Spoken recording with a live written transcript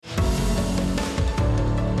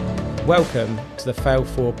Welcome to the Fail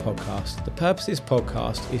Forward podcast. The purpose of this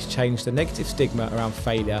podcast is change the negative stigma around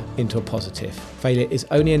failure into a positive. Failure is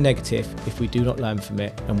only a negative if we do not learn from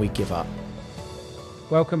it and we give up.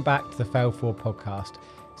 Welcome back to the Fail Forward podcast.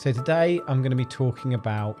 So today I'm going to be talking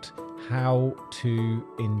about how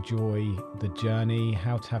to enjoy the journey,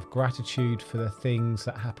 how to have gratitude for the things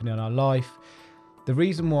that happen in our life. The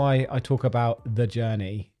reason why I talk about the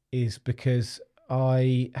journey is because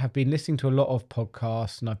I have been listening to a lot of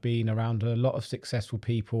podcasts and I've been around a lot of successful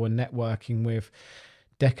people and networking with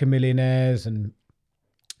decamillionaires and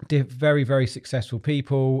very, very successful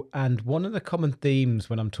people. And one of the common themes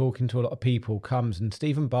when I'm talking to a lot of people comes, and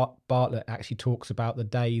Stephen Bartlett actually talks about the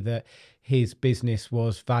day that his business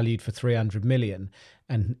was valued for 300 million.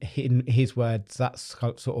 And in his words, that's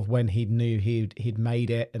sort of when he knew he'd made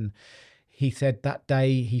it. And he said that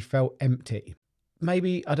day he felt empty.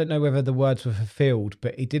 Maybe, I don't know whether the words were fulfilled,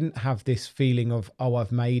 but he didn't have this feeling of, oh,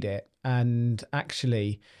 I've made it. And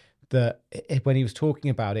actually, when he was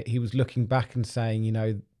talking about it, he was looking back and saying, you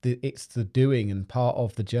know, it's the doing and part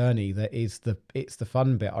of the journey that is it's the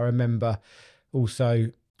fun bit. I remember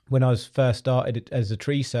also when I was first started as a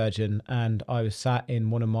tree surgeon and I was sat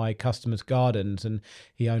in one of my customers' gardens and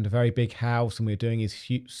he owned a very big house and we were doing his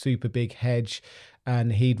super big hedge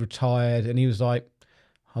and he'd retired and he was like,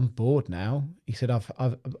 I'm bored now. He said,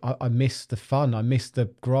 I miss the fun. I miss the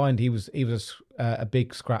grind. He was a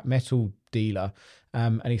big scrap metal dealer.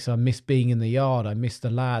 And he said, I miss being in the yard. I miss the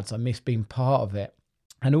lads. I miss being part of it.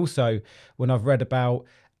 And also when I've read about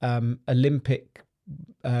Olympic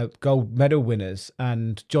gold medal winners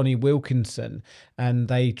and Johnny Wilkinson, and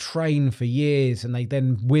they train for years and they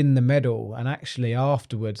then win the medal. And actually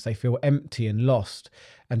afterwards they feel empty and lost.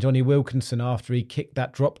 And Johnny Wilkinson, after he kicked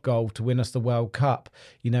that drop goal to win us the World Cup,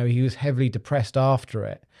 you know, he was heavily depressed after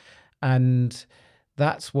it. And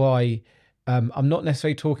that's why I'm not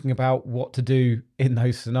necessarily talking about what to do in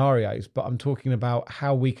those scenarios, but I'm talking about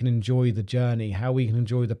how we can enjoy the journey, how we can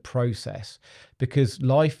enjoy the process, because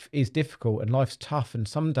life is difficult and life's tough. And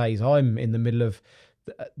some days I'm in the middle of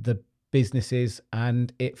the businesses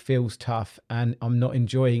and it feels tough and I'm not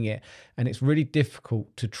enjoying it. And it's really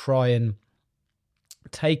difficult to try and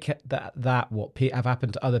take that what have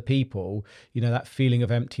happened to other people, you know, that feeling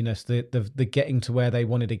of emptiness, the getting to where they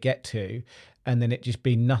wanted to get to, and then it just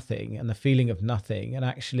being nothing and the feeling of nothing. And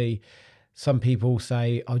actually some people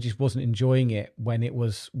say I just wasn't enjoying it when I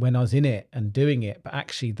was in it and doing it, but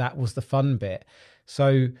actually that was the fun bit.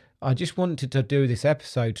 So I just wanted to do this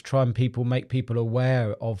episode to try and make people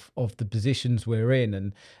aware of the positions we're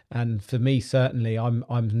in. And for me, certainly, I'm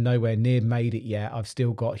nowhere near made it yet. I've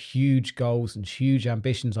still got huge goals and huge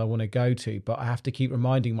ambitions I want to go to, but I have to keep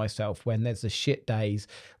reminding myself when there's the shit days,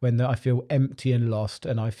 when I feel empty and lost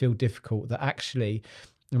and I feel difficult, that actually,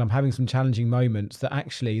 and I'm having some challenging moments, that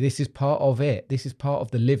actually this is part of it. This is part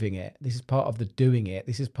of the living it. This is part of the doing it.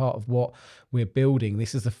 This is part of what we're building.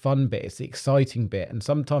 This is the fun bit. It's the exciting bit. And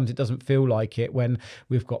sometimes it doesn't feel like it when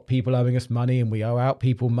we've got people owing us money and we owe out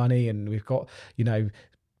people money and we've got, you know,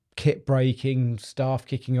 kit breaking, staff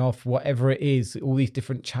kicking off, whatever it is, all these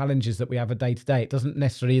different challenges that we have a day to day. It doesn't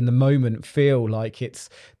necessarily in the moment feel like it's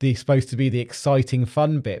supposed to be the exciting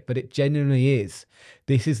fun bit, but it genuinely is.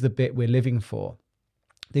 This is the bit we're living for.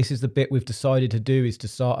 This is the bit we've decided to do, is to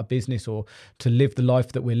start a business or to live the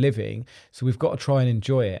life that we're living. So we've got to try and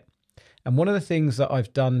enjoy it. And one of the things that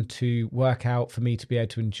I've done to work out for me to be able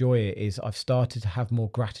to enjoy it is I've started to have more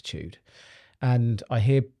gratitude. And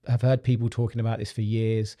have heard people talking about this for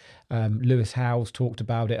years. Lewis Howes talked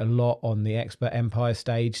about it a lot on the Expert Empire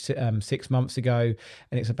stage 6 months ago.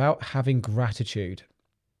 And it's about having gratitude.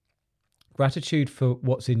 Gratitude for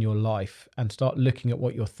what's in your life and start looking at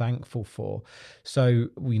what you're thankful for. So,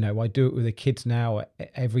 you know, I do it with the kids now.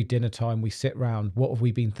 Every dinner time we sit round, what have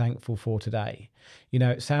we been thankful for today? You know,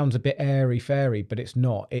 it sounds a bit airy fairy, but it's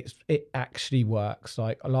not. It actually works.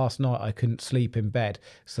 Like last night I couldn't sleep in bed.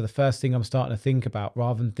 So the first thing I'm starting to think about,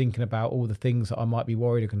 rather than thinking about all the things that I might be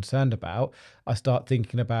worried or concerned about, I start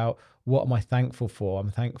thinking about what am I thankful for? I'm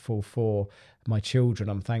thankful for my children.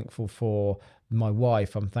 I'm thankful for my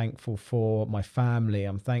wife. I'm thankful for my family.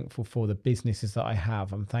 I'm thankful for the businesses that I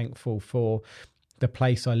have. I'm thankful for the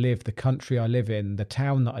place I live, the country I live in, the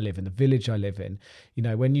town that I live in, the village I live in. You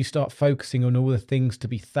know, when you start focusing on all the things to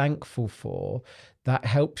be thankful for, that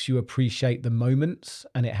helps you appreciate the moments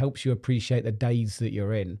and it helps you appreciate the days that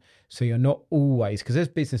you're in. So you're not always, because as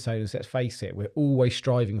business owners, let's face it, we're always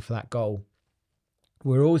striving for that goal.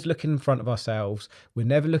 We're always looking in front of ourselves. We're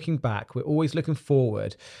never looking back. We're always looking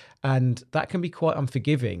forward. And that can be quite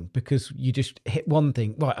unforgiving because you just hit one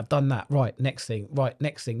thing, right, I've done that, right, next thing, right,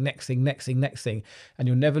 next thing, and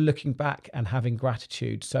you're never looking back and having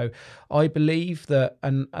gratitude. So I believe that,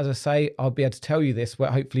 and as I say, I'll be able to tell you this,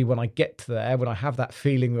 where hopefully when I get to there, when I have that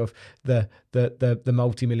feeling of the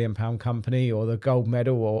multi-million pound company or the gold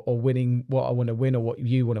medal or winning what I want to win or what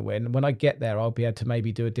you want to win, when I get there, I'll be able to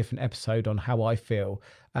maybe do a different episode on how I feel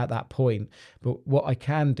at that point. But what I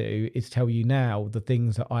can do is tell you now the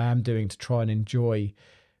things that I am doing to try and enjoy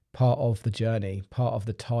part of the journey, part of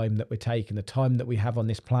the time that we're taking, the time that we have on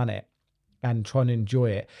this planet, and trying to enjoy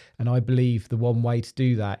it. And I believe the one way to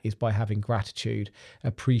do that is by having gratitude,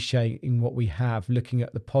 appreciating what we have, looking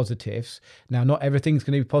at the positives. Now, not everything's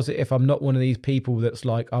going to be positive. I'm not one of these people that's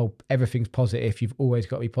like, oh, everything's positive, you've always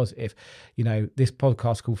got to be positive. You know, this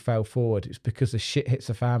podcast called Fail Forward, it's because the shit hits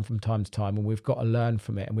the fan from time to time, and we've got to learn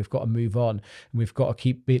from it, and we've got to move on, and we've got to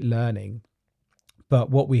keep learning. But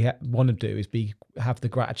what we want to do is have the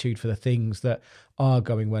gratitude for the things that are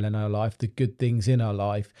going well in our life, the good things in our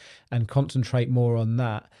life, and concentrate more on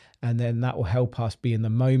that. And then that will help us be in the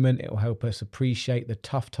moment. It will help us appreciate the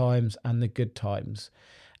tough times and the good times.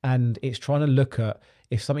 And it's trying to look at,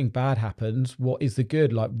 if something bad happens, what is the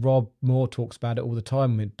good? Like Rob Moore talks about it all the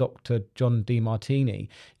time with Dr. John Demartini.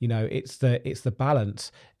 You know, it's the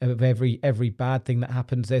balance of every bad thing that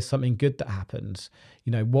happens. There's something good that happens.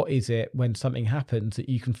 You know, what is it when something happens that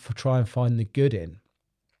you can try and find the good in?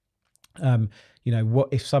 You know, what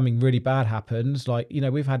if something really bad happens? Like, you know,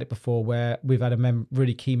 we've had it before where we've had a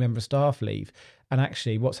really key member of staff leave. And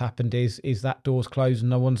actually what's happened is that door's closed and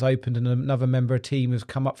no one's opened, and another member of team has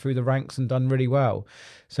come up through the ranks and done really well.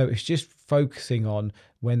 So it's just focusing on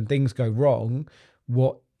when things go wrong,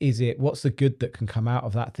 what's the good that can come out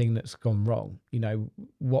of that thing that's gone wrong? You know,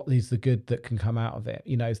 what is the good that can come out of it?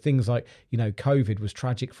 You know, things like, you know, COVID was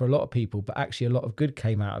tragic for a lot of people, but actually a lot of good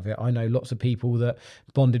came out of it. I know lots of people that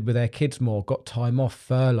bonded with their kids more, got time off,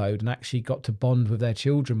 furloughed, and actually got to bond with their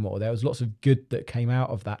children more. There was lots of good that came out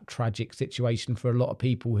of that tragic situation for a lot of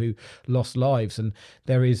people who lost lives. And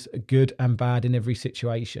there is good and bad in every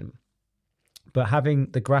situation. But having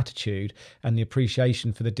the gratitude and the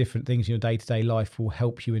appreciation for the different things in your day-to-day life will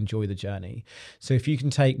help you enjoy the journey. So if you can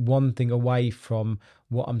take one thing away from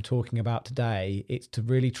what I'm talking about today, it's to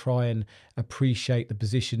really try and appreciate the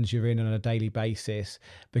positions you're in on a daily basis,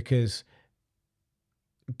 because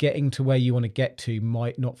getting to where you want to get to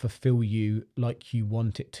might not fulfill you like you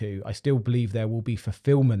want it to. I still believe there will be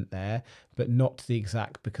fulfillment there, but not to the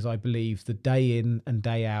exact, because I believe the day in and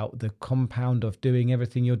day out, the compound of doing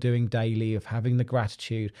everything you're doing daily, of having the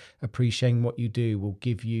gratitude, appreciating what you do, will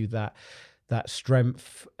give you that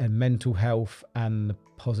strength and mental health and the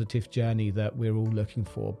positive journey that we're all looking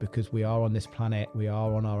for, because we are on this planet, we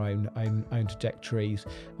are on our own trajectories,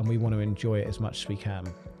 and we want to enjoy it as much as we can.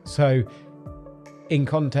 So in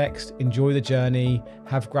context, enjoy the journey,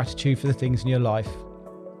 have gratitude for the things in your life.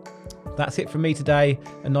 That's it from me today,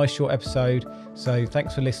 a nice short episode. So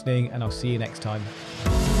thanks for listening, and I'll see you next time.